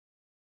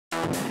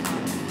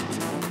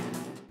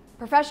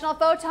Professional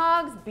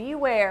photogs,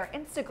 beware.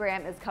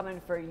 Instagram is coming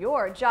for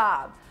your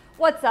job.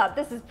 What's up?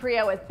 This is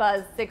Priya with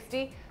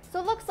Buzz60. So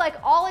it looks like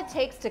all it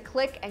takes to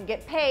click and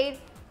get paid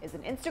is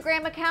an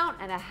Instagram account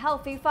and a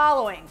healthy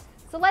following.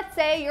 So let's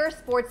say you're a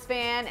sports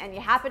fan and you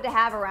happen to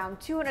have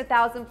around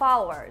 200,000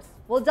 followers.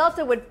 Well,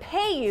 Delta would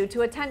pay you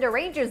to attend a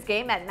Rangers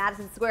game at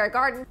Madison Square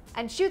Garden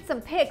and shoot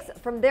some pics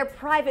from their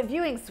private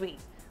viewing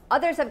suite.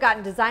 Others have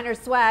gotten designer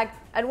swag,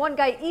 and one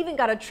guy even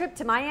got a trip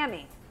to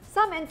Miami.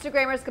 Some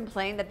Instagrammers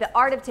complain that the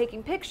art of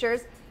taking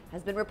pictures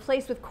has been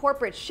replaced with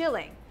corporate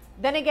shilling.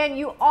 Then again,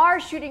 you are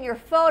shooting your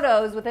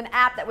photos with an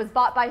app that was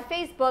bought by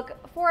Facebook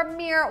for a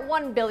mere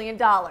 $1 billion.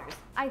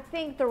 I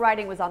think the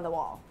writing was on the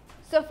wall.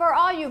 So for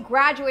all you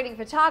graduating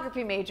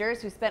photography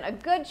majors who spent a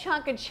good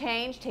chunk of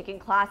change taking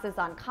classes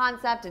on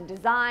concept and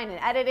design and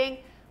editing,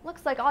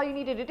 looks like all you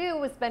needed to do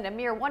was spend a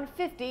mere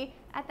 $150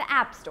 at the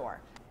App Store.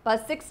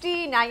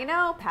 Buzz60, now you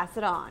know, pass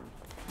it on.